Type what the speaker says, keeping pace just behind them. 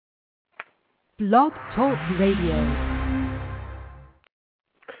Blog Talk Radio.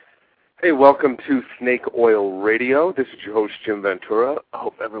 Hey, welcome to Snake Oil Radio. This is your host, Jim Ventura. I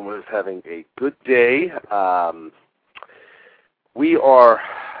hope everyone is having a good day. We are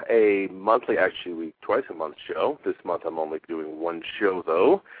a monthly, actually twice a month show. This month I'm only doing one show,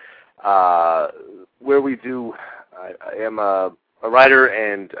 though, where we do, I am a writer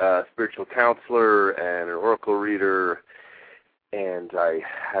and a spiritual counselor and an oracle reader, and I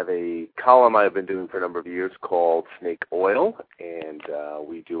have a column I've been doing for a number of years called Snake Oil, and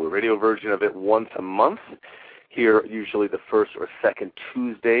we do a radio version of it once a month here, usually the first or second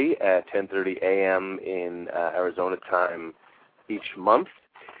Tuesday at 10:30 a.m. in Arizona time each month.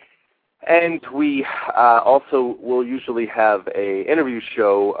 And we also will usually have a interview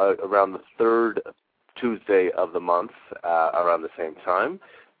show around the third Tuesday of the month around the same time,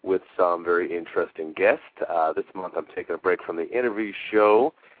 with some very interesting guests. This month I'm taking a break from the interview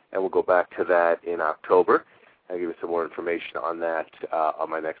show, and we'll go back to that in October. I'll give you some more information on that on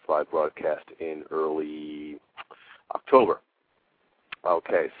my next live broadcast in early October.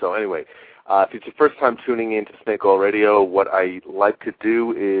 Okay, so anyway, if it's your first time tuning in to Snake Oil Radio, what I like to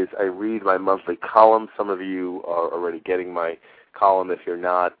do is I read my monthly column. Some of you are already getting my column. If you're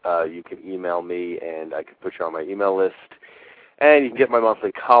not, you can email me, and I can put you on my email list. And you can get my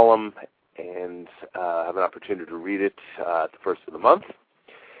monthly column and have an opportunity to read it at the first of the month.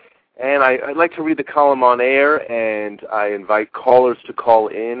 And I like to read the column on air, and I invite callers to call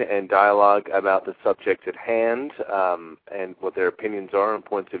in and dialogue about the subject at hand and what their opinions are and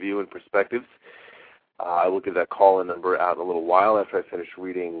points of view and perspectives. I will give that call-in number out in a little while after I finish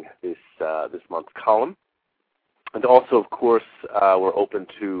reading this month's column. And also, of course, we're open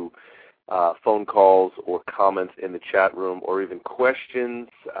to phone calls or comments in the chat room, or even questions.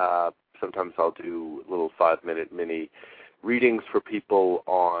 Sometimes I'll do little 5-minute mini readings for people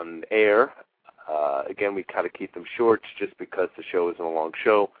on air. Again, we kind of keep them short just because the show isn't a long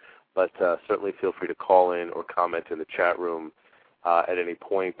show, but certainly feel free to call in or comment in the chat room at any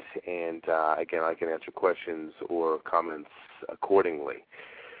point, and again, I can answer questions or comments accordingly.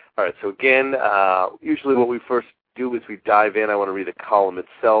 All right, so again, usually what we first do is we dive in. I want to read the column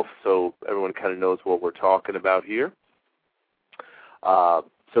itself so everyone kind of knows what we're talking about here.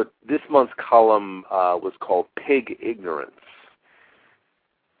 So this month's column was called Pig Ignorance.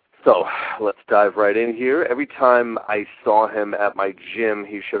 So let's dive right in here. Every time I saw him at my gym,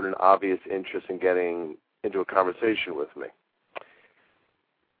 he showed an obvious interest in getting into a conversation with me.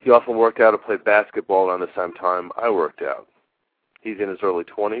 He often worked out or played basketball around the same time I worked out. He's in his early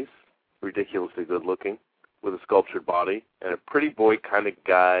 20s, ridiculously good looking, with a sculptured body, and a pretty boy kind of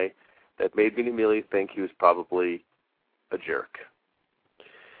guy that made me immediately think he was probably a jerk.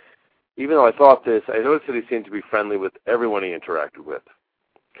 Even though I thought this, I noticed that he seemed to be friendly with everyone he interacted with.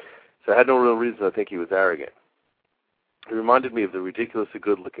 So I had no real reason to think he was arrogant. He reminded me of the ridiculously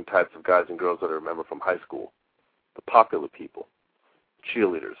good-looking types of guys and girls that I remember from high school. The popular people,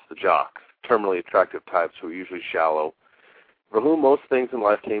 cheerleaders, the jocks, terminally attractive types who were usually shallow, for whom most things in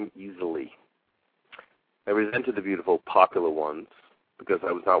life came easily. I resented the beautiful, popular ones because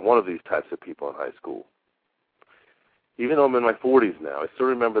I was not one of these types of people in high school. Even though I'm in my 40s now, I still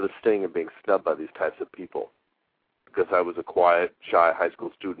remember the sting of being snubbed by these types of people because I was a quiet, shy high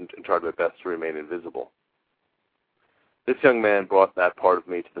school student and tried my best to remain invisible. This young man brought that part of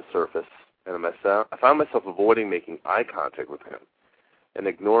me to the surface, and I found myself avoiding making eye contact with him and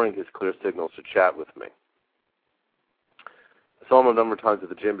ignoring his clear signals to chat with me. I saw him a number of times at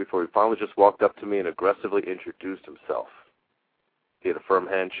the gym before he finally just walked up to me and aggressively introduced himself. He had a firm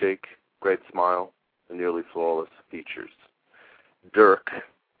handshake, great smile, and nearly flawless features. Dirk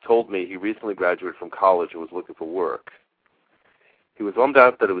told me he recently graduated from college and was looking for work. He was bummed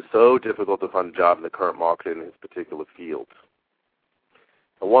out that it was so difficult to find a job in the current market in his particular field.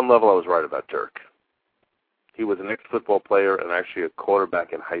 At one level, I was right about Dirk. He was an ex-football player and actually a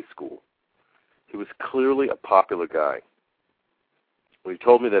quarterback in high school. He was clearly a popular guy. When he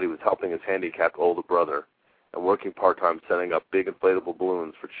told me that he was helping his handicapped older brother and working part-time setting up big inflatable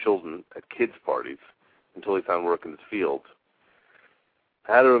balloons for children at kids' parties until he found work in his field,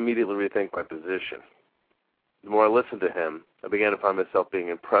 I had to immediately rethink my position. The more I listened to him, I began to find myself being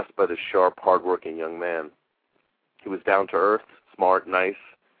impressed by this sharp, hard-working young man. He was down-to-earth, smart, nice,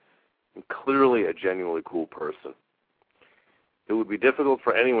 and clearly a genuinely cool person. It would be difficult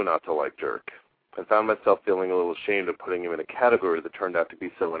for anyone not to like Dirk. I found myself feeling a little ashamed of putting him in a category that turned out to be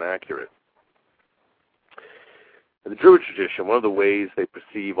so inaccurate. In the Druid tradition, one of the ways they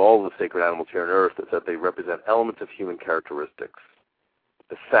perceive all the sacred animals here on Earth is that they represent elements of human characteristics.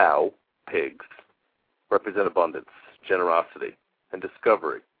 The sow, pigs, represent abundance, generosity, and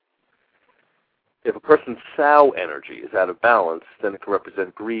discovery. If a person's sow energy is out of balance, then it can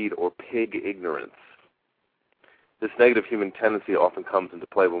represent greed or pig ignorance. This negative human tendency often comes into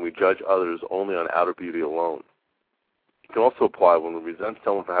play when we judge others only on outer beauty alone. It can also apply when we resent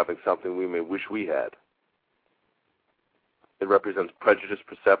someone for having something we may wish we had. It represents prejudiced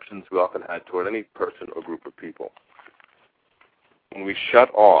perceptions we often had toward any person or group of people. When we shut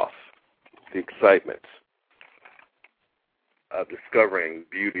off the excitement of discovering the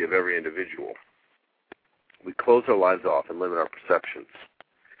beauty of every individual, we close our lives off and limit our perceptions.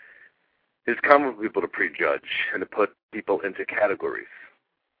 It is common for people to prejudge and to put people into categories.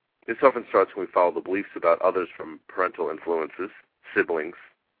 This often starts when we follow the beliefs about others from parental influences, siblings,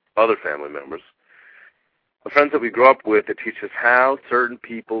 other family members, the friends that we grow up with that teach us how certain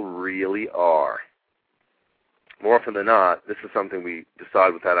people really are. More often than not, this is something we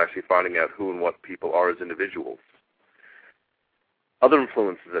decide without actually finding out who and what people are as individuals. Other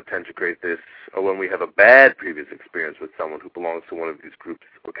influences that tend to create this are when we have a bad previous experience with someone who belongs to one of these groups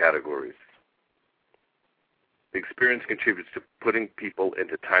or categories. The experience contributes to putting people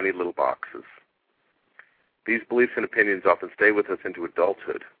into tiny little boxes. These beliefs and opinions often stay with us into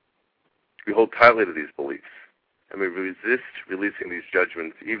adulthood. We hold tightly to these beliefs, and we resist releasing these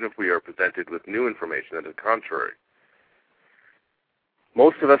judgments even if we are presented with new information that is contrary.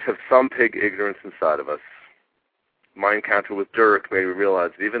 Most of us have some pig ignorance inside of us. My encounter with Dirk made me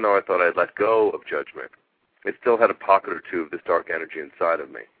realize that even though I thought I had let go of judgment, it still had a pocket or two of this dark energy inside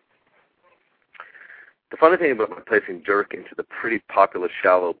of me. The funny thing about my placing Dirk into the pretty popular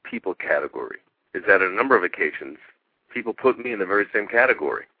shallow people category is that on a number of occasions, people put me in the very same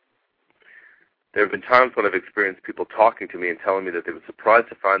category. There have been times when I've experienced people talking to me and telling me that they were surprised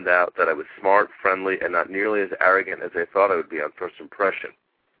to find out that I was smart, friendly, and not nearly as arrogant as they thought I would be on first impression.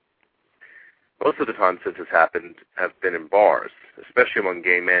 Most of the time since this happened have been in bars, especially among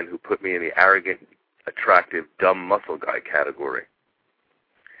gay men who put me in the arrogant, attractive, dumb muscle guy category.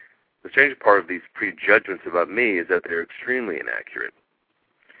 The strange part of these prejudgments about me is that they're extremely inaccurate.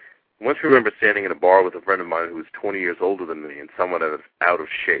 Once I remember standing in a bar with a friend of mine who was 20 years older than me and somewhat out of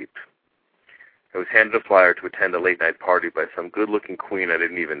shape. I was handed a flyer to attend a late-night party by some good-looking queen I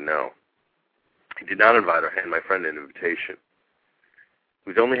didn't even know. He did not invite or hand my friend an invitation. He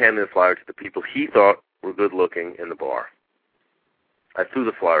was only handing the flyer to the people he thought were good-looking in the bar. I threw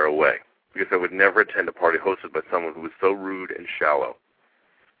the flyer away because I would never attend a party hosted by someone who was so rude and shallow.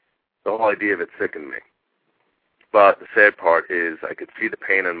 The whole idea of it sickened me. But the sad part is I could see the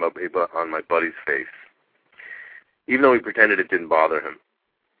pain on my buddy's face, even though he pretended it didn't bother him.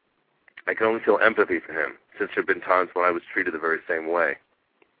 I could only feel empathy for him, since there have been times when I was treated the very same way.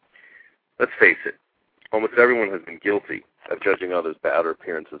 Let's face it, almost everyone has been guilty of judging others by outer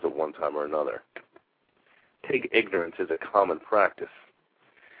appearances at one time or another. Pig ignorance is a common practice.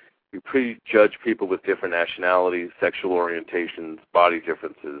 We prejudge people with different nationalities, sexual orientations, body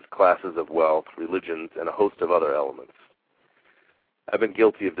differences, classes of wealth, religions, and a host of other elements. I've been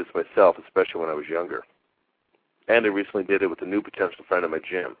guilty of this myself, especially when I was younger. And I recently did it with a new potential friend at my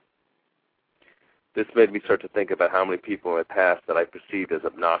gym. This made me start to think about how many people in my past that I perceived as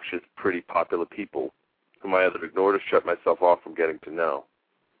obnoxious, pretty popular people, whom I either ignored or shut myself off from getting to know.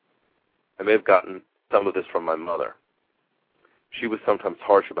 I may have gotten some of this from my mother. She was sometimes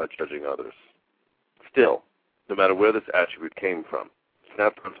harsh about judging others. Still, no matter where this attribute came from, it's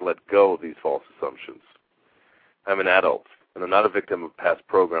now time to let go of these false assumptions. I'm an adult, and I'm not a victim of past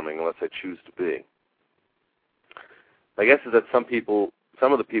programming unless I choose to be. My guess is that some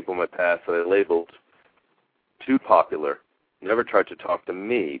of the people in my past that I labeled too popular never tried to talk to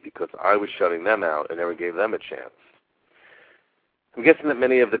me because I was shutting them out and never gave them a chance. I'm guessing that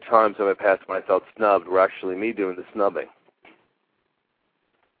many of the times in my past when I felt snubbed were actually me doing the snubbing.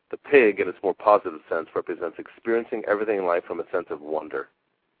 The pig, in its more positive sense, represents experiencing everything in life from a sense of wonder,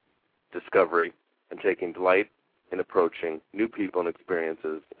 discovery, and taking delight in approaching new people and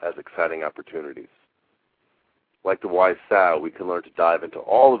experiences as exciting opportunities. Like the wise sow, we can learn to dive into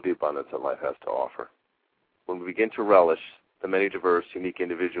all of the abundance that life has to offer. When we begin to relish the many diverse, unique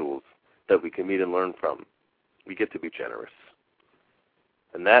individuals that we can meet and learn from, we get to be generous.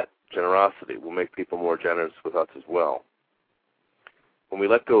 And that generosity will make people more generous with us as well. When we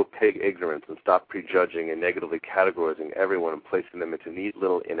let go of pig ignorance and stop prejudging and negatively categorizing everyone and placing them into neat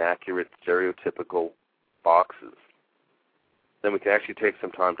little inaccurate, stereotypical boxes, then we can actually take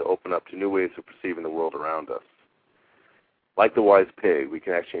some time to open up to new ways of perceiving the world around us. Like the wise pig, we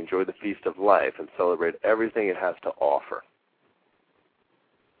can actually enjoy the feast of life and celebrate everything it has to offer.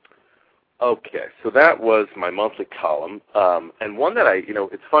 Okay, so that was my monthly column, and one that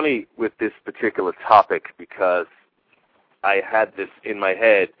it's funny with this particular topic because I had this in my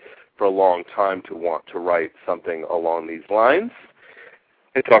head for a long time to want to write something along these lines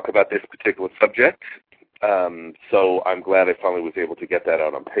and talk about this particular subject. So I'm glad I finally was able to get that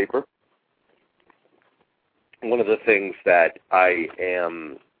out on paper. One of the things that I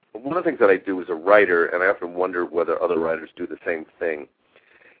do as a writer, and I often wonder whether other writers do the same thing,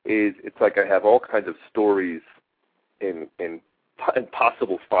 is it's like I have all kinds of stories in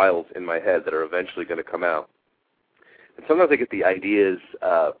possible files in my head that are eventually going to come out. And sometimes I get the ideas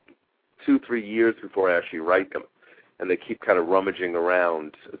 2-3 years before I actually write them, and they keep kind of rummaging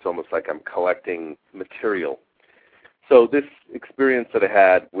around. It's almost like I'm collecting material. So this experience that I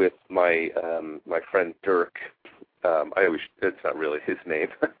had with my friend Dirk, it's not really his name,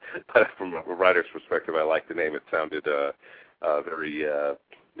 but from a writer's perspective, I like the name. It sounded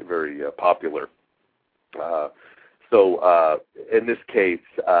very popular. So in this case,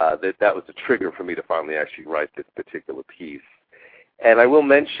 that was the trigger for me to finally actually write this particular piece. And I will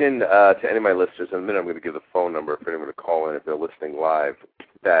mention to any of my listeners, in a minute I'm going to give the phone number for anyone to call in if they're listening live,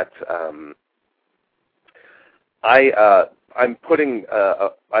 that I'm a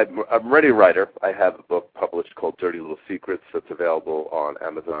ready writer. I have a book published called Dirty Little Secrets that's available on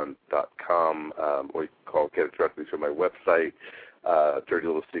Amazon.com, or you can get it directly through my website, Dirty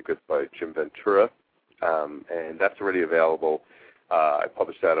Little Secrets by Jim Ventura, and that's already available. I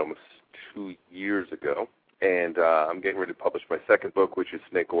published that almost 2 years ago, and I'm getting ready to publish my second book, which is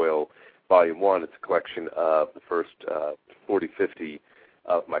Snake Oil Volume 1. It's a collection of the first 40, 50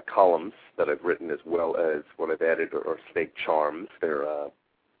 of my columns that I've written, as well as what I've added are snake charms. They're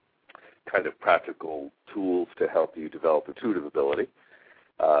kind of practical tools to help you develop intuitive ability.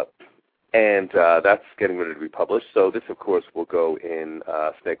 And that's getting ready to be published. So this, of course, will go in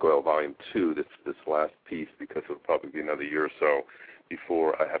Snake Oil Volume 2, this last piece, because it'll probably be another year or so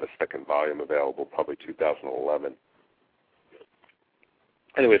before I have a second volume available, probably 2011.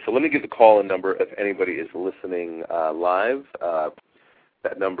 Anyway, so let me give the call-in number if anybody is listening live.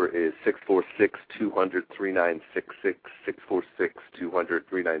 That number is 646-200-3966,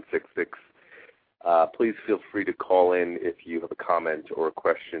 646-200-3966. Please feel free to call in if you have a comment or a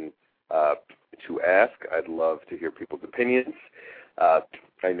question to ask. I'd love to hear people's opinions.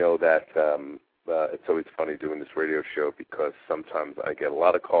 I know that it's always funny doing this radio show because sometimes I get a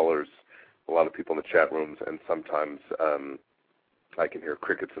lot of callers, a lot of people in the chat rooms, and sometimes I can hear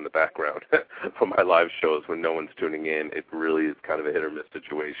crickets in the background from my live shows when no one's tuning in. It really is kind of a hit-or-miss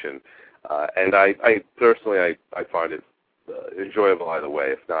situation. And I personally find it enjoyable either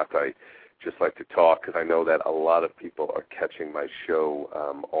way. If not, I just like to talk because I know that a lot of people are catching my show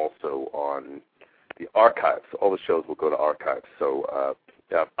also on the archives. All the shows will go to archives. So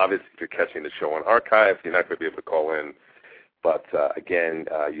obviously if you're catching the show on archives, you're not going to be able to call in. But again,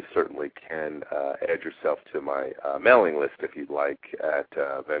 you certainly can add yourself to my mailing list if you'd like at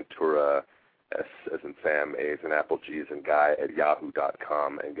Ventura, S as in Sam, A as in Apple, G as in Guy at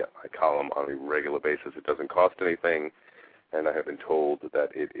yahoo.com and get my column on a regular basis. It doesn't cost anything, and I have been told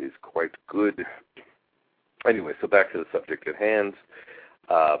that it is quite good. Anyway, so back to the subject at hand.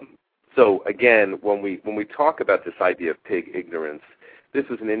 So again, when we talk about this idea of pig ignorance, this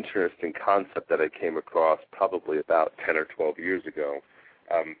is an interesting concept that I came across probably about 10 or 12 years ago.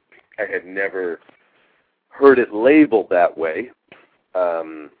 I had never heard it labeled that way,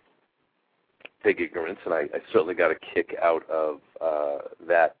 pig ignorance, and I certainly got a kick out of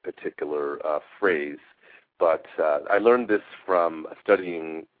that particular phrase. But I learned this from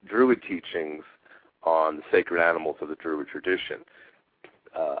studying Druid teachings on the sacred animals of the Druid tradition.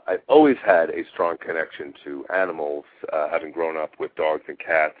 I've always had a strong connection to animals, having grown up with dogs and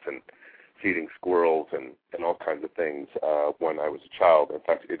cats and feeding squirrels and all kinds of things when I was a child. In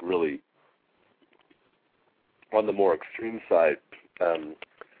fact, it really, on the more extreme side,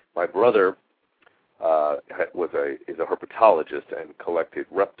 my brother is a herpetologist and collected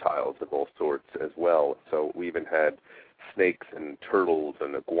reptiles of all sorts as well. So we even had snakes and turtles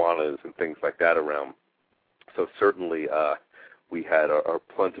and iguanas and things like that around. So certainly we had a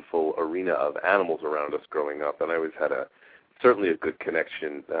plentiful arena of animals around us growing up, and I always had certainly a good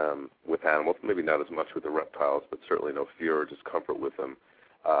connection with animals, maybe not as much with the reptiles, but certainly no fear or discomfort with them.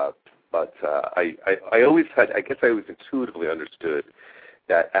 But I always had, I guess I always intuitively understood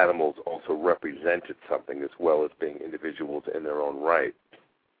that animals also represented something as well as being individuals in their own right.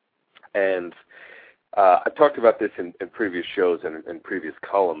 And I've talked about this in previous shows and in previous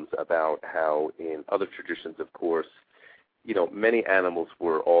columns about how in other traditions, of course, you know, many animals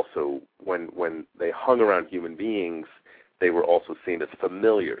were also, when they hung around human beings, they were also seen as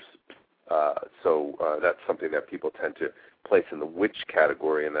familiars. So that's something that people tend to place in the witch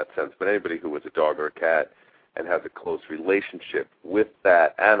category in that sense. But anybody who was a dog or a cat and has a close relationship with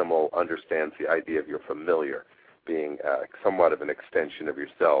that animal understands the idea of your familiar being somewhat of an extension of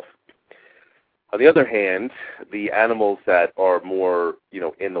yourself. On the other hand, the animals that are more,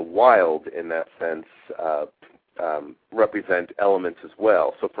 in the wild in that sense, represent elements as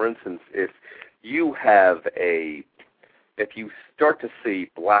well. So, for instance, if you start to see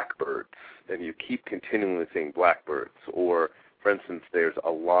blackbirds and you keep continually seeing blackbirds, or, for instance, there's a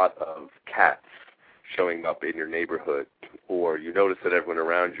lot of cats showing up in your neighborhood, or you notice that everyone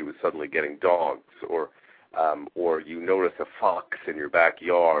around you is suddenly getting dogs, or you notice a fox in your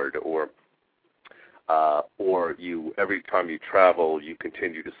backyard, or you every time you travel you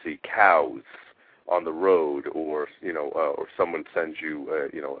continue to see cows on the road, or someone sends you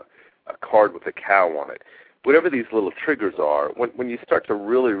a card with a cow on it. Whatever these little triggers are, when you start to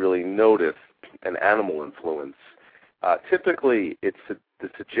really, really notice an animal influence, typically the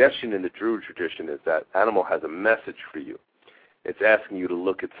suggestion in the Druid tradition is that animal has a message for you. It's asking you to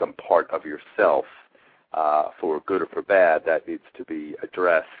look at some part of yourself, for good or for bad, that needs to be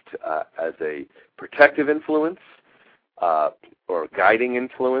addressed as a protective influence, or a guiding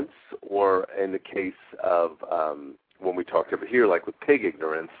influence, or in the case of when we talked over here, like with pig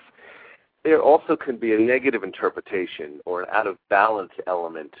ignorance, there also can be a negative interpretation or an out-of-balance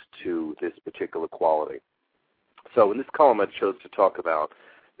element to this particular quality. So in this column I chose to talk about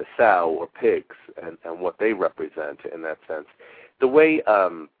the sow or pigs and what they represent in that sense. The way,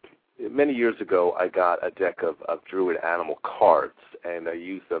 many years ago I got a deck of Druid animal cards, and I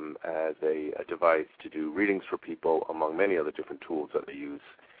use them as a device to do readings for people among many other different tools that I use.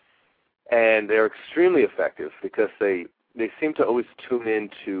 And they're extremely effective because they seem to always tune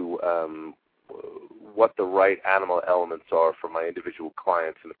into what the right animal elements are for my individual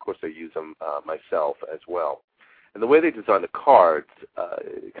clients, and of course I use them myself as well. And the way they design the cards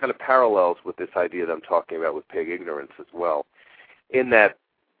kind of parallels with this idea that I'm talking about with pig ignorance as well, in that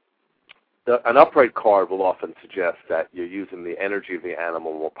an upright card will often suggest that you're using the energy of the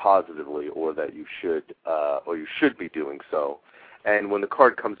animal more positively, or that you should be doing so. And when the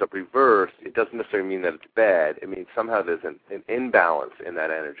card comes up reversed, it doesn't necessarily mean that it's bad. It means somehow there's an imbalance in that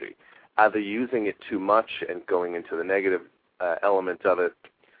energy, either using it too much and going into the negative element of it,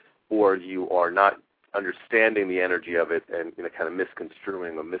 or you are not understanding the energy of it and kind of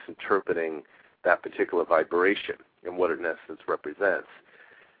misconstruing or misinterpreting that particular vibration and what it in essence represents.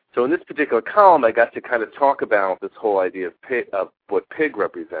 So in this particular column, I got to kind of talk about this whole idea of what pig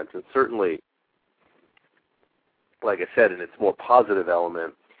represents, and certainly, like I said, in its more positive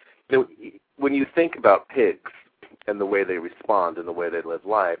element, when you think about pigs and the way they respond and the way they live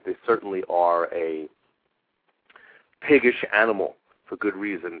life, they certainly are a piggish animal for good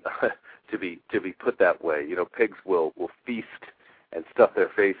reason to be put that way. Pigs will feast and stuff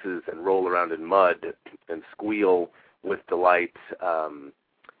their faces and roll around in mud and squeal with delight.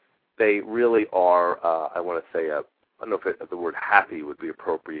 They really are, I want to say, I don't know if the word happy would be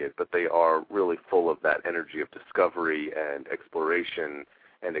appropriate, but they are really full of that energy of discovery and exploration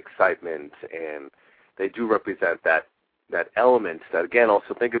and excitement, and they do represent that element that, again,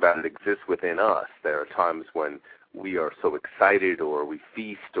 also think about it, exists within us. There are times when we are so excited, or we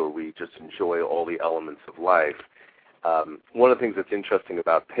feast, or we just enjoy all the elements of life. One of the things that's interesting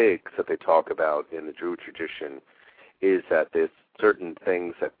about pigs that they talk about in the Druid tradition is that there's certain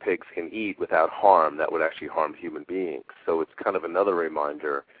things that pigs can eat without harm that would actually harm human beings. So it's kind of another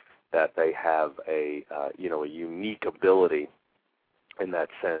reminder that they have a unique ability in that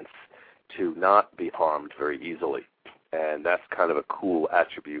sense to not be harmed very easily. And that's kind of a cool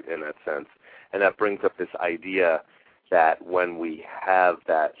attribute in that sense. And that brings up this idea that when we have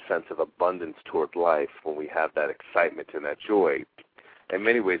that sense of abundance toward life, when we have that excitement and that joy, in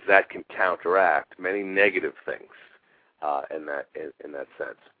many ways that can counteract many negative things in that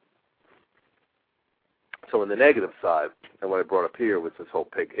sense. So on the negative side, and what I brought up here was this whole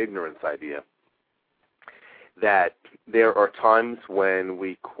pig ignorance idea, that there are times when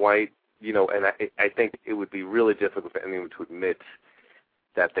we quite, and I think it would be really difficult for anyone to admit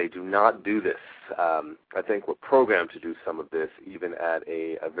that they do not do this. I think we're programmed to do some of this even at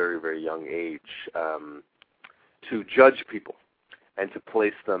a very, very young age, to judge people and to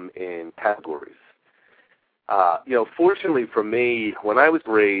place them in categories. Fortunately for me, when I was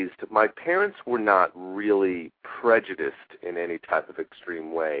raised, my parents were not really prejudiced in any type of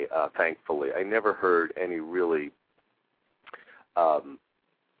extreme way, thankfully. I never heard any really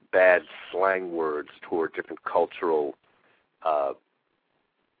bad slang words toward different cultural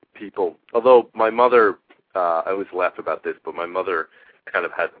people. Although my mother, I always laugh about this, but my mother kind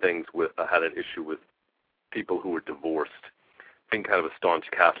of had had an issue with people who were divorced. Being kind of a staunch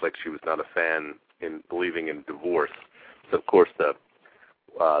Catholic, she was not a fan in believing in divorce. So of course the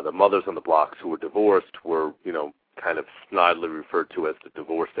mothers on the blocks who were divorced were, kind of snidely referred to as the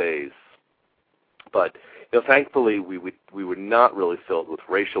divorcees. But thankfully we were not really filled with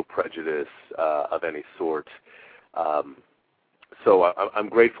racial prejudice of any sort. So I'm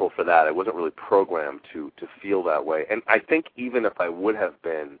grateful for that. I wasn't really programmed to feel that way, and I think even if I would have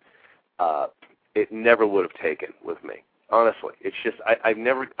been, it never would have taken with me. Honestly, it's just I've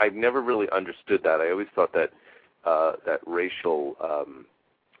never really understood that. I always thought that that racial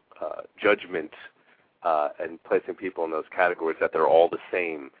judgment and placing people in those categories, that they're all the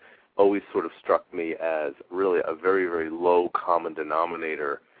same, always sort of struck me as really a very, very low common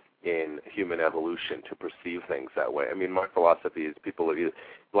denominator in human evolution to perceive things that way. I mean, my philosophy is people are either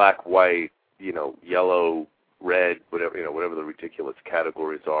black, white, yellow, red, whatever the ridiculous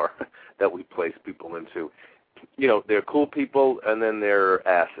categories are that we place people into. They're cool people, and then they're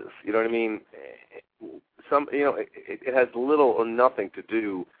asses. You know what I mean? It has little or nothing to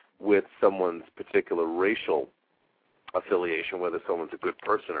do with someone's particular racial affiliation, whether someone's a good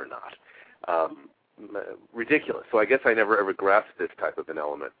person or not. Ridiculous. So I guess I never ever grasped this type of an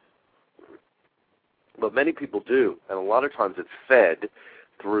element. But many people do, and a lot of times it's fed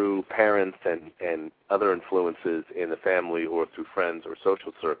through parents and other influences in the family or through friends or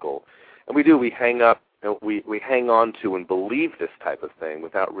social circle. And we hang on to and believe this type of thing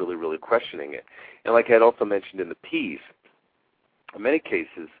without really, really questioning it. And like I had also mentioned in the piece, in many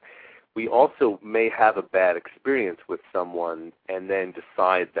cases, we also may have a bad experience with someone and then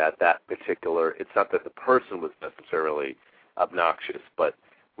decide that particular, it's not that the person was necessarily obnoxious, but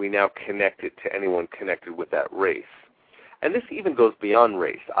we now connect it to anyone connected with that race. And this even goes beyond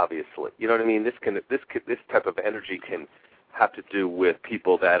race, obviously. You know what I mean? This type of energy can have to do with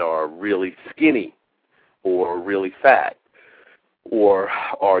people that are really skinny or really fat or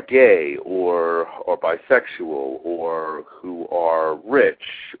are gay or bisexual or who are rich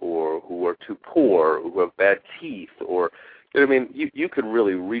or who are too poor, who have bad teeth, or, you know what I mean? You could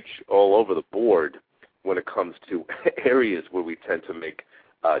really reach all over the board when it comes to areas where we tend to make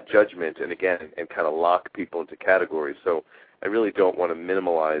judgment and kind of lock people into categories. So I really don't want to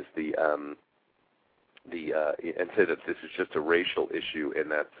minimalize and say that this is just a racial issue in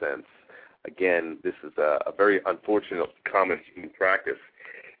that sense. Again, this is a very unfortunate common human practice.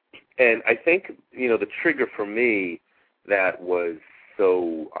 And I think, the trigger for me that was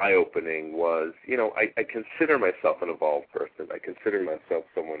so eye-opening was, I consider myself an evolved person. I consider myself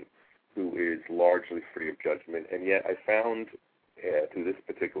someone who is largely free of judgment, and yet I found through this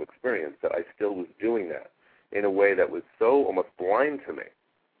particular experience that I still was doing that in a way that was so almost blind to me.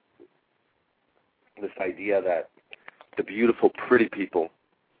 This idea that the beautiful, pretty people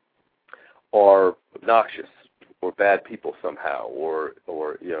are obnoxious or bad people somehow, or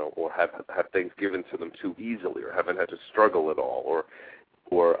have things given to them too easily, or haven't had to struggle at all,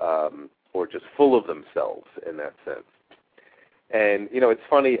 or just full of themselves in that sense. And it's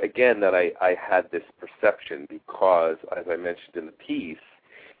funny again that I had this perception because, as I mentioned in the piece,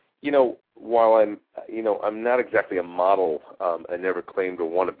 while I'm not exactly a model, I never claimed to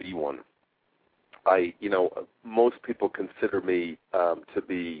want to be one. Most people consider me to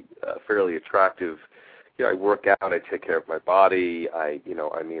be fairly attractive. I work out, I take care of my body. I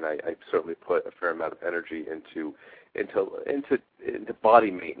certainly put a fair amount of energy into body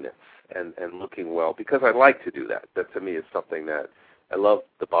maintenance and looking well because I like to do that. That to me is something that I love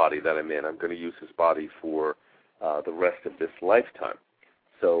the body that I'm in. I'm going to use this body for the rest of this lifetime.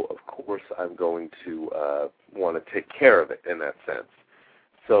 So of course I'm going to want to take care of it in that sense.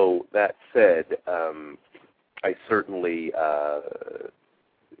 So that said, I certainly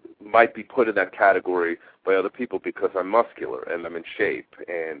might be put in that category by other people because I'm muscular and I'm in shape.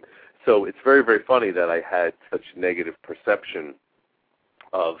 And so it's very, very funny that I had such negative perception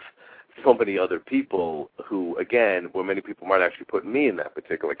of so many other people who, again, where many people might actually put me in that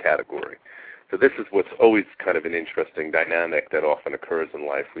particular category. So this is what's always kind of an interesting dynamic that often occurs in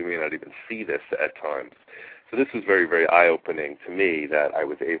life. We may not even see this at times. So this was very, very eye-opening to me that I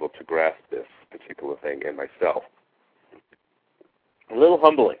was able to grasp this particular thing in myself. A little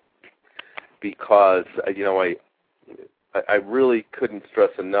humbling because, I really couldn't stress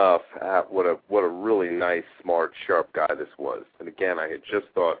enough what a really nice, smart, sharp guy this was. And again, I had just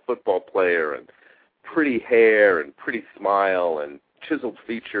thought football player and pretty hair and pretty smile and chiseled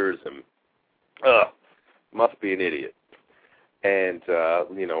features and must be an idiot. And,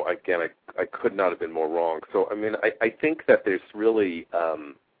 again, I could not have been more wrong. So, I think that there's really,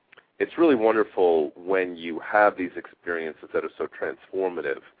 it's really wonderful when you have these experiences that are so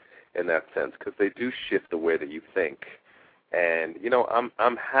transformative in that sense because they do shift the way that you think. And,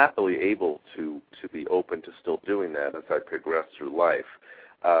 I'm happily able to be open to still doing that as I progress through life.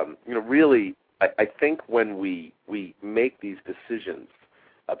 Really, I think when we make these decisions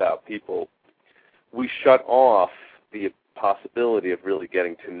about people, we shut off the possibility of really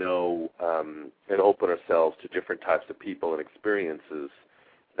getting to know and open ourselves to different types of people and experiences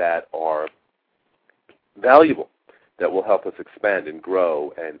that are valuable, that will help us expand and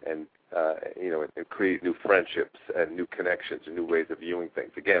grow and create new friendships and new connections and new ways of viewing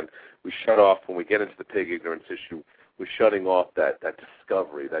things. Again, we shut off, when we get into the pig ignorance issue, we're shutting off that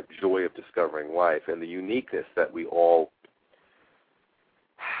discovery, that joy of discovering life and the uniqueness that we all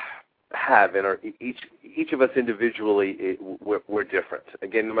have in our each of us individually. We're different.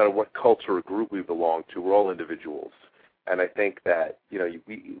 Again, no matter what culture or group we belong to, we're all individuals. And I think that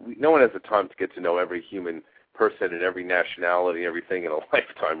no one has the time to get to know every human person and every nationality, everything in a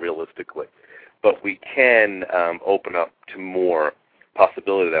lifetime, realistically. But we can open up to more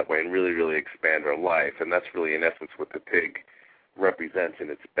possibility that way and really, really expand our life. And that's really, in essence, what the pig represents in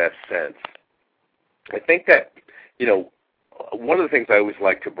its best sense. I think that, one of the things I always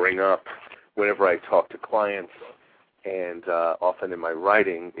like to bring up whenever I talk to clients and often in my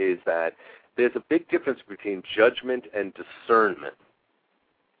writing is that there's a big difference between judgment and discernment.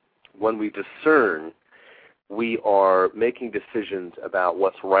 When we discern, we are making decisions about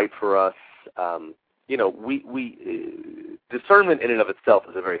what's right for us. Discernment in and of itself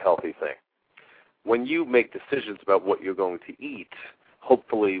is a very healthy thing. When you make decisions about what you're going to eat,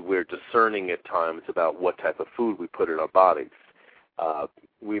 hopefully we're discerning at times about what type of food we put in our bodies.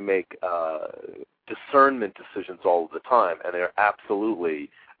 We make discernment decisions all the time, and they're absolutely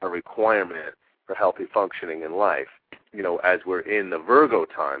a requirement for healthy functioning in life. As we're in the Virgo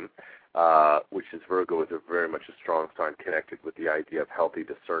time, which is Virgo is very much a strong sign connected with the idea of healthy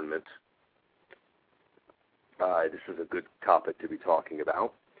discernment. This is a good topic to be talking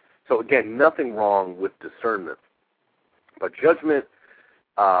about. So again, nothing wrong with discernment, but judgment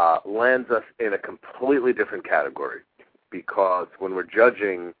lands us in a completely different category, because when we're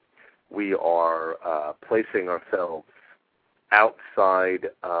judging, we are placing ourselves outside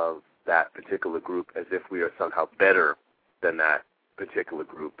of that particular group as if we are somehow better than that particular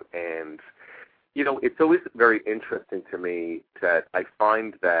group. And, it's always very interesting to me that I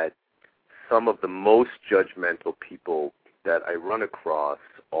find that some of the most judgmental people that I run across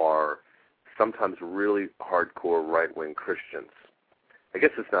are sometimes really hardcore right-wing Christians. I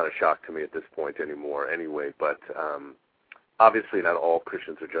guess it's not a shock to me at this point anymore anyway, but obviously not all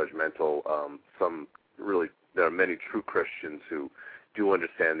Christians are judgmental. There are many true Christians who do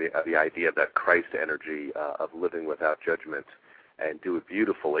understand the idea of that Christ energy of living without judgment and do it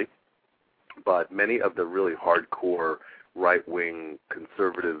beautifully. But many of the really hardcore right-wing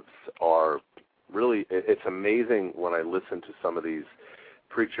conservatives are really, it's amazing when I listen to some of these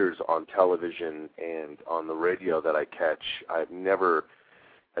preachers on television and on the radio that I catch. I've never,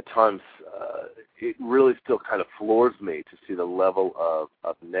 at times, it really still kind of floors me to see the level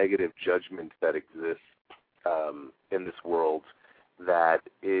of negative judgment that exists in this world that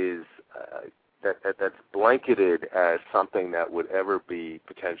is that's blanketed as something that would ever be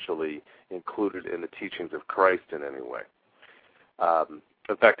potentially included in the teachings of Christ in any way.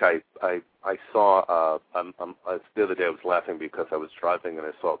 In fact, I saw the other day I was laughing because I was driving and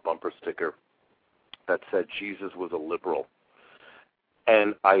I saw a bumper sticker that said Jesus was a liberal.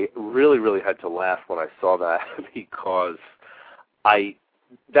 And I really, really had to laugh when I saw that because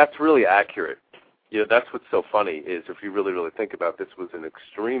that's really accurate. That's what's so funny is if you really, really think about it, this was an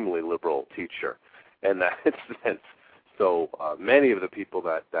extremely liberal teacher in that sense. So many of the people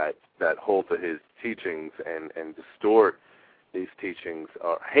that hold to his teachings and distort these teachings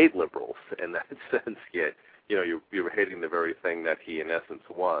hate liberals in that sense, yet you're hating the very thing that he in essence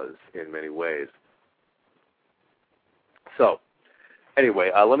was in many ways. So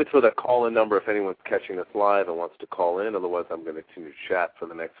anyway, let me throw that call-in number if anyone's catching us live and wants to call in. Otherwise, I'm going to continue to chat for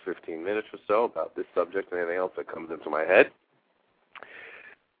the next 15 minutes or so about this subject and anything else that comes into my head.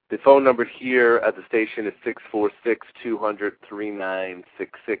 The phone number here at the station is 646-200-3966.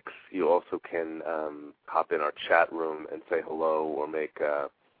 You also can hop in our chat room and say hello or make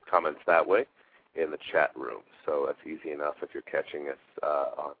comments that way in the chat room. So that's easy enough if you're catching us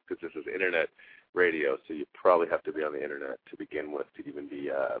because this is internet radio, so you probably have to be on the internet to begin with to even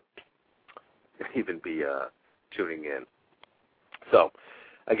be tuning in. So,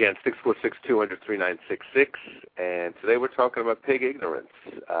 again, 646-200-3966, and today we're talking about pig ignorance.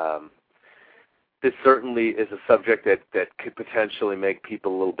 This certainly is a subject that could potentially make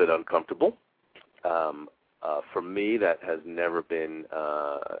people a little bit uncomfortable. For me, that has never been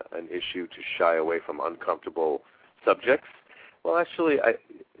an issue to shy away from uncomfortable subjects. Well, actually,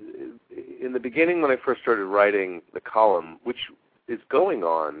 in the beginning when I first started writing the column, which is going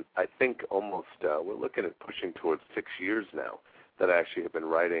on, I think almost, we're looking at pushing towards 6 years now that I actually have been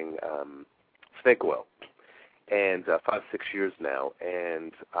writing snake oil. And 5, 6 years now.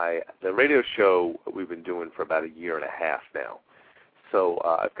 And the radio show we've been doing for about 1.5 years now. So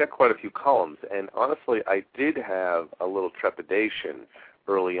I've got quite a few columns. And honestly, I did have a little trepidation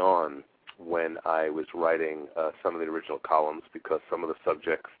early on when I was writing some of the original columns, because some of the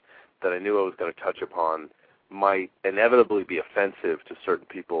subjects that I knew I was going to touch upon might inevitably be offensive to certain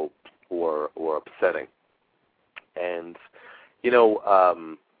people or upsetting. And,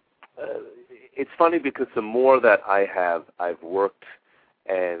 it's funny because the more that I've worked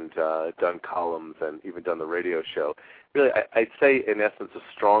and done columns and even done the radio show, really I'd say in essence the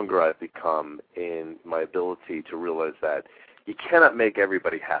stronger I've become in my ability to realize that you cannot make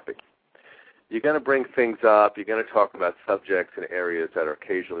everybody happy. You're going to bring things up. You're going to talk about subjects and areas that are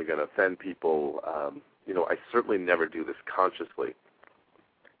occasionally going to offend people. I certainly never do this consciously.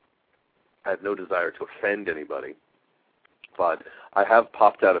 I have no desire to offend anybody. But I have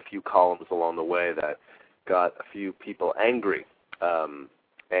popped out a few columns along the way that got a few people angry. And,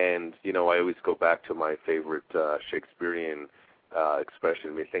 I always go back to my favorite Shakespearean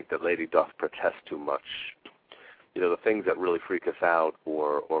expression, "Methink the lady doth protest too much." The things that really freak us out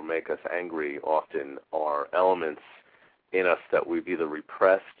or make us angry often are elements in us that we've either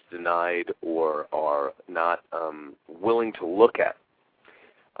repressed, denied, or are not willing to look at.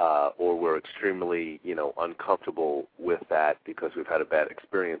 Or we're extremely, uncomfortable with that because we've had a bad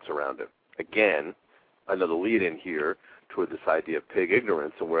experience around it. Again, another lead-in here toward this idea of pig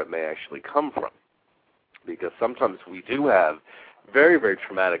ignorance and where it may actually come from. Because sometimes we do have very, very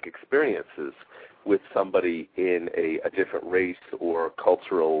traumatic experiences with somebody in a different race or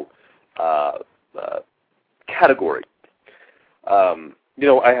cultural category.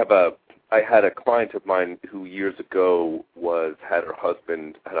 I had a client of mine who years ago had a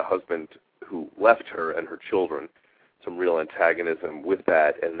husband who left her and her children, some real antagonism with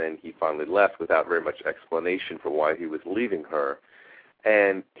that, and then he finally left without very much explanation for why he was leaving her.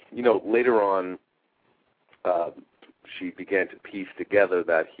 And, later on, she began to piece together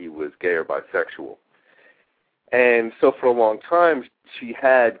that he was gay or bisexual. And so for a long time, she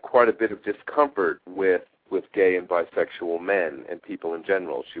had quite a bit of discomfort with gay and bisexual men and people in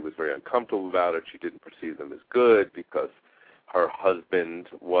general. She was very uncomfortable about it. She didn't perceive them as good because her husband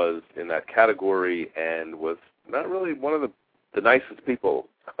was in that category and was not really one of the nicest people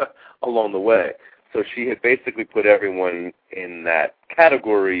along the way. So she had basically put everyone in that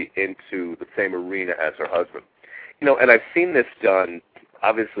category into the same arena as her husband. And I've seen this done,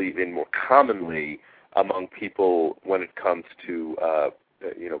 obviously, even more commonly among people when it comes to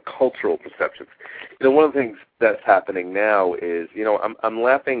cultural perceptions. One of the things that's happening now is, I'm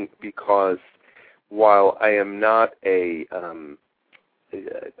laughing because while I am not I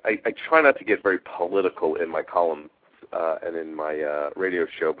try not to get very political in my columns and in my radio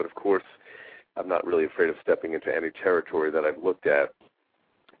show, but of course I'm not really afraid of stepping into any territory that I've looked at.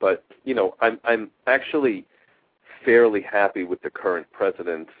 But, I'm actually fairly happy with the current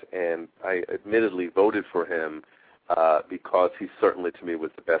president, and I admittedly voted for him because he certainly, to me,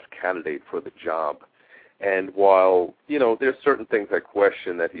 was the best candidate for the job. And while, there's certain things I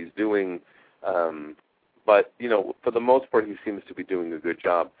question that he's doing, but, for the most part, he seems to be doing a good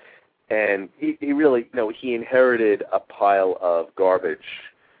job. And he really, he inherited a pile of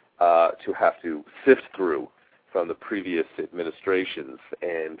garbage to have to sift through from the previous administrations.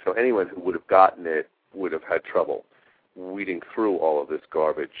 And so anyone who would have gotten it would have had trouble weeding through all of this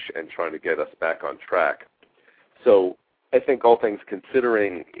garbage and trying to get us back on track. So I think all things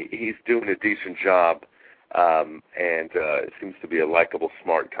considering, he's doing a decent job, and seems to be a likable,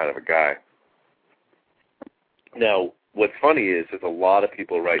 smart kind of a guy. Now, what's funny is there's a lot of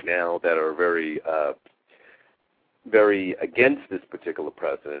people right now that are very, very against this particular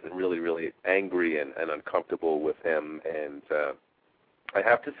president and really, really angry and uncomfortable with him. And I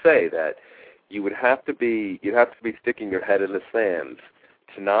have to say that you'd have to be sticking your head in the sand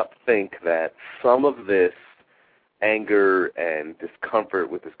to not think that some of this anger and discomfort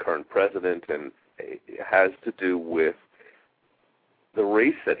with this current president and has to do with the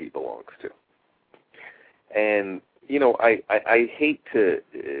race that he belongs to. And I hate to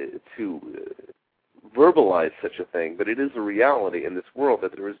verbalize such a thing, but it is a reality in this world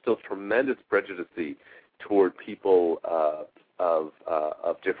that there is still tremendous prejudice toward people of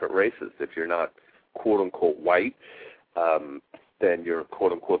different races. If you're not quote unquote white, then you're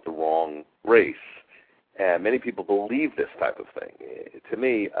quote unquote the wrong race. And many people believe this type of thing. To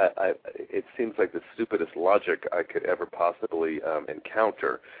me, it seems like the stupidest logic I could ever possibly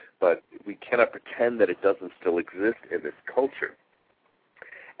encounter, but we cannot pretend that it doesn't still exist in this culture.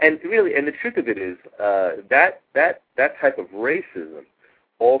 And really, and the truth of it is that type of racism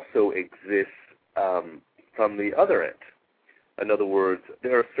also exists from the other end. In other words,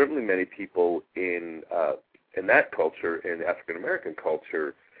 there are certainly many people in that culture, in the African American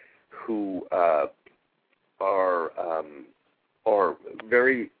culture, who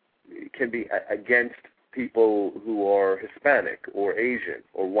can be against people who are Hispanic or Asian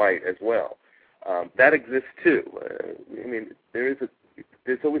or white as well. That exists too. I mean, there's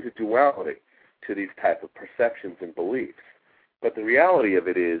always a duality to these type of perceptions and beliefs. But the reality of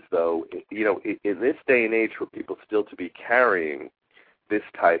it is, though, in this day and age, for people still to be carrying this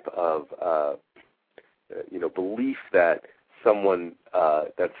type of belief that someone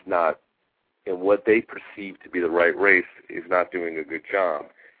that's not in what they perceive to be the right race is not doing a good job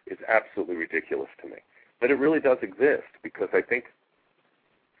is absolutely ridiculous to me. But it really does exist, because I think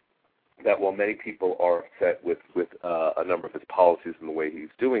that while many people are upset with a number of his policies and the way he's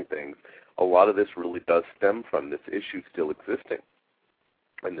doing things, a lot of this really does stem from this issue still existing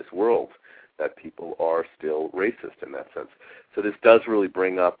in this world, that people are still racist in that sense. So this does really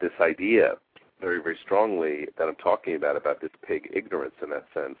bring up this idea very, very strongly that I'm talking about this pig ignorance in that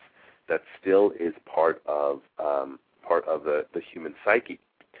sense, that still is part of the human psyche.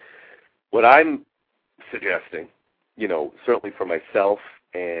 What I'm suggesting, certainly for myself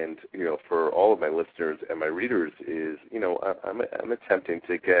and for all of my listeners and my readers, is I'm attempting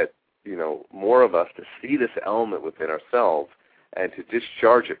to get more of us to see this element within ourselves and to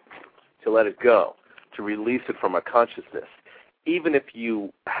discharge it, to let it go, to release it from our consciousness. Even if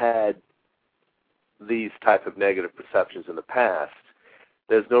you had these type of negative perceptions in the past,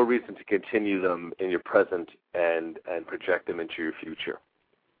 there's no reason to continue them in your present and project them into your future.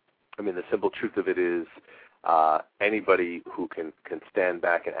 I mean, the simple truth of it is anybody who can stand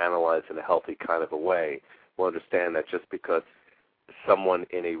back and analyze in a healthy kind of a way will understand that just because someone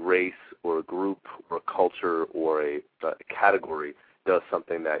in a race or a group or a culture or a category does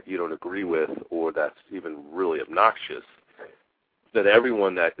something that you don't agree with or that's even really obnoxious, that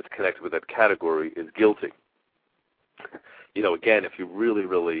everyone that is connected with that category is guilty. Again, if you really,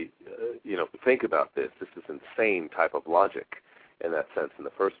 really, think about this is insane type of logic in that sense in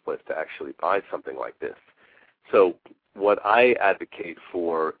the first place to actually buy something like this. So what I advocate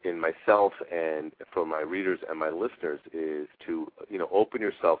for in myself and for my readers and my listeners is to, open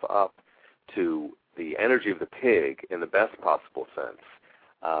yourself up to the energy of the pig in the best possible sense,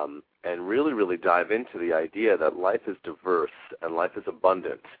 and really, really dive into the idea that life is diverse and life is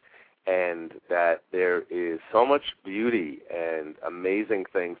abundant, and that there is so much beauty and amazing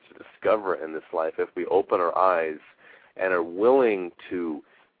things to discover in this life if we open our eyes and are willing to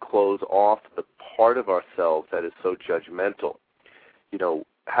close off the part of ourselves that is so judgmental.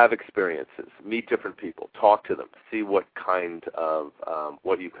 Have experiences, meet different people, talk to them, see what kind of,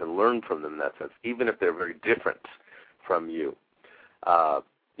 what you can learn from them in that sense, even if they're very different from you.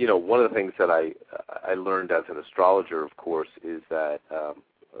 One of the things that I learned as an astrologer, of course, is that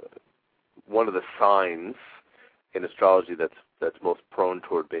one of the signs in astrology that's most prone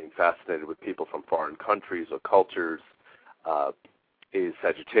toward being fascinated with people from foreign countries or cultures is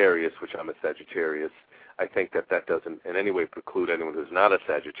Sagittarius, which I'm a Sagittarius. I think that doesn't in any way preclude anyone who's not a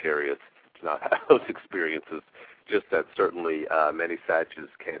Sagittarius to not have those experiences, just that certainly many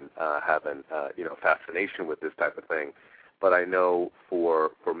Sagittarius can have an fascination with this type of thing. But I know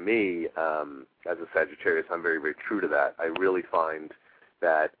for me, as a Sagittarius, I'm very, very true to that. I really find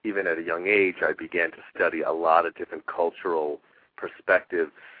that even at a young age, I began to study a lot of different cultural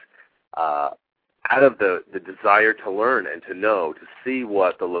perspectives out of the desire to learn and to know, to see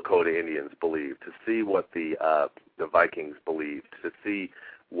what the Lakota Indians believed, to see what the Vikings believed, to see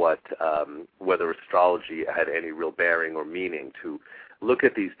what whether astrology had any real bearing or meaning, to look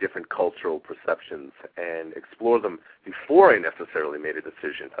at these different cultural perceptions and explore them before I necessarily made a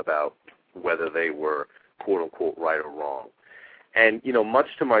decision about whether they were quote-unquote right or wrong. And, much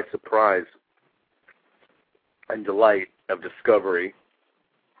to my surprise and delight of discovery,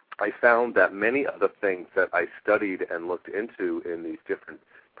 I found that many of the things that I studied and looked into in these different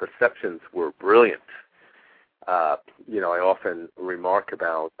perceptions were brilliant. I often remark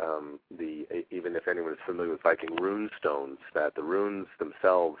about even if anyone is familiar with Viking rune stones, that the runes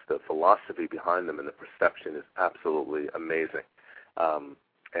themselves, the philosophy behind them and the perception is absolutely amazing.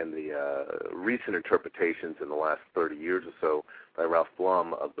 And the recent interpretations in the last 30 years or so by Ralph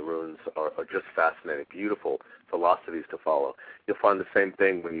Blum of the runes are just fascinating, beautiful philosophies to follow. You'll find the same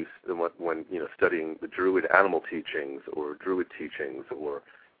thing when studying the Druid animal teachings or Druid teachings or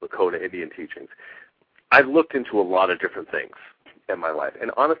Lakota Indian teachings. I've looked into a lot of different things in my life,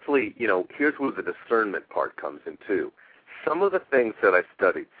 and honestly, here's where the discernment part comes in too. Some of the things that I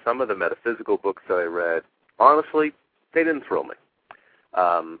studied, some of the metaphysical books that I read, honestly, they didn't thrill me.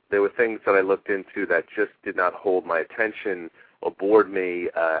 There were things that I looked into that just did not hold my attention or bored me,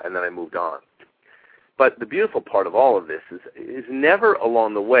 and then I moved on. But the beautiful part of all of this is never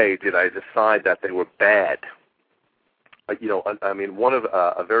along the way did I decide that they were bad. One of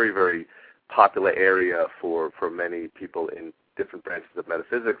a very, very popular area for many people in different branches of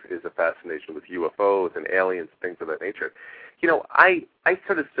metaphysics is a fascination with UFOs and aliens, things of that nature. I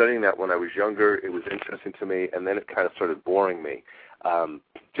started studying that when I was younger. It was interesting to me, and then it kind of started boring me,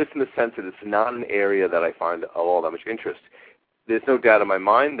 just in the sense that it's not an area that I find all that much interest. There's no doubt in my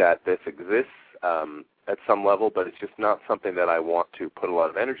mind that this exists at some level, but it's just not something that I want to put a lot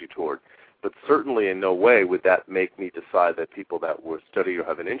of energy toward. But certainly in no way would that make me decide that people that were studying or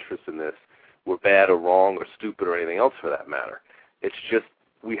have an interest in this were bad or wrong or stupid or anything else for that matter. It's just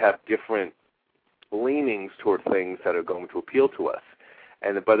we have different leanings toward things that are going to appeal to us.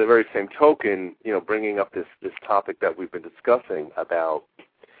 And by the very same token, bringing up this topic that we've been discussing about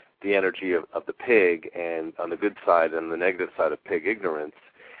the energy of the pig, and on the good side and the negative side of pig ignorance,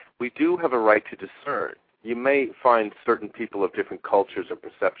 we do have a right to discern. You may find certain people of different cultures or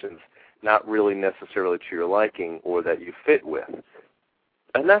perceptions not really necessarily to your liking or that you fit with.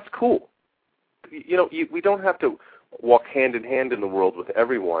 And that's cool. We don't have to walk hand in hand in the world with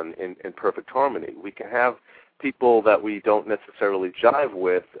everyone in perfect harmony. We can have people that we don't necessarily jive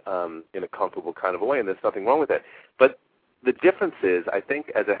with in a comfortable kind of a way, and there's nothing wrong with that. But the difference is, I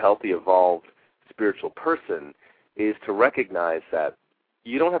think, as a healthy, evolved spiritual person, is to recognize that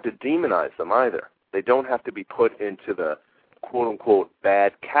you don't have to demonize them either. They don't have to be put into the quote-unquote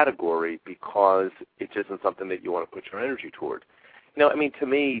bad category because it just isn't something that you want to put your energy toward. To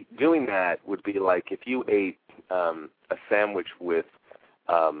me, doing that would be like if you ate a sandwich with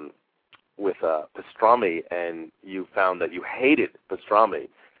pastrami and you found that you hated pastrami,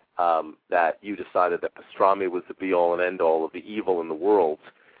 that you decided that pastrami was the be-all and end-all of the evil in the world,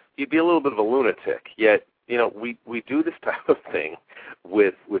 you'd be a little bit of a lunatic. Yet, we do this type of thing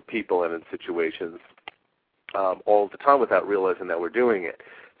with people and in situations all the time without realizing that we're doing it.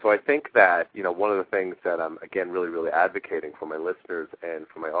 So I think that, one of the things that I'm, again, really, really advocating for my listeners and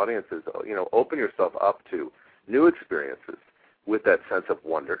for my audience is, open yourself up to new experiences with that sense of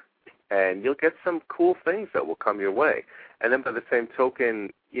wonder, and you'll get some cool things that will come your way. And then by the same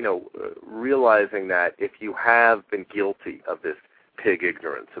token, realizing that if you have been guilty of this pig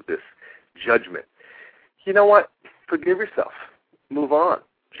ignorance, of this judgment, you know what? Forgive yourself. Move on.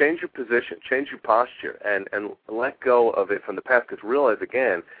 Change your position, change your posture, and let go of it from the past. Because realize,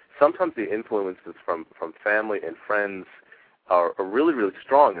 again, sometimes the influences from family and friends are really, really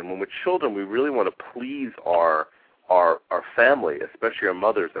strong. And when we're children, we really want to please our family, especially our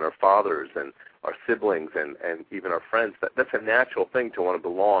mothers and our fathers and our siblings and even our friends. That's a natural thing to want to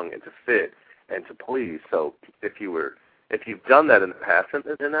belong and to fit and to please. So if you've done that in the past,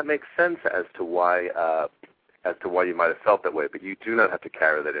 then that makes sense as to why you might have felt that way, but you do not have to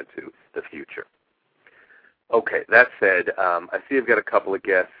carry that into the future. Okay, that said, I see I've got a couple of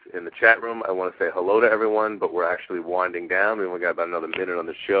guests in the chat room. I want to say hello to everyone, but we're actually winding down. We've only got about another minute on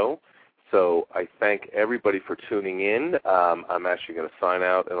the show. So I thank everybody for tuning in. I'm actually going to sign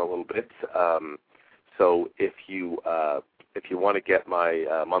out in a little bit. So if you want to get my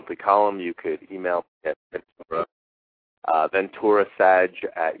monthly column, you could email me at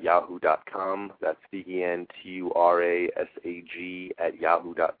venturasag@yahoo.com. That's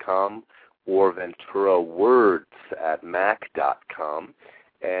VENTURASAG@yahoo.com, or venturawords@mac.com.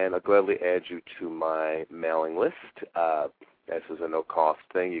 And I'll gladly add you to my mailing list. This is a no-cost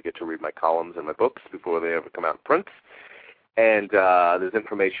thing. You get to read my columns and my books before they ever come out in print. And there's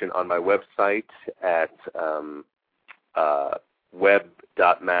information on my website at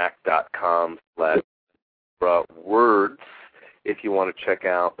web.mac.com/words if you want to check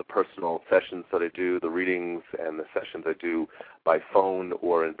out the personal sessions that I do, the readings and the sessions I do by phone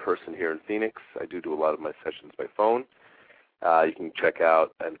or in person here in Phoenix. I do a lot of my sessions by phone. You can check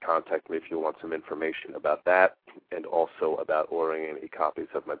out and contact me if you want some information about that, and also about ordering any copies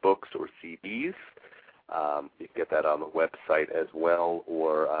of my books or CDs. You can get that on the website as well,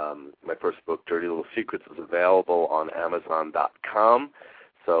 or my first book, Dirty Little Secrets, is available on Amazon.com.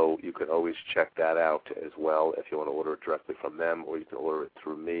 So you can always check that out as well if you want to order it directly from them, or you can order it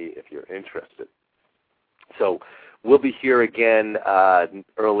through me if you're interested. So We'll be here again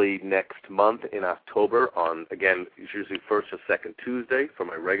early next month in October on, again, it's usually first or second Tuesday for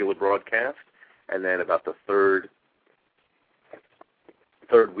my regular broadcast, and then about the third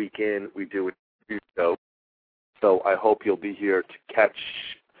weekend we do a show. So I hope you'll be here to catch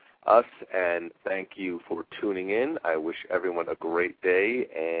us, and thank you for tuning in. I wish everyone a great day,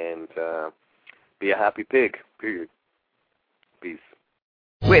 and be a happy pig, period. Peace.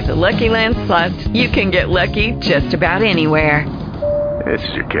 With the Lucky Land Slots, you can get lucky just about anywhere. This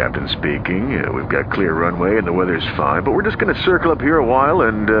is your captain speaking. We've got clear runway and the weather's fine, but we're just going to circle up here a while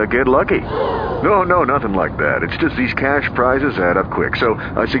and get lucky. No, nothing like that. It's just these cash prizes add up quick. So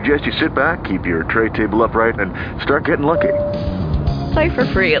I suggest you sit back, keep your tray table upright, and start getting lucky. Play for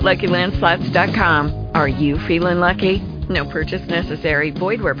free at LuckyLandSlots.com. Are you feeling lucky? No purchase necessary.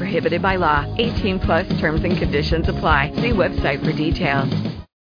 Void where prohibited by law. 18+ terms and conditions apply. See website for details.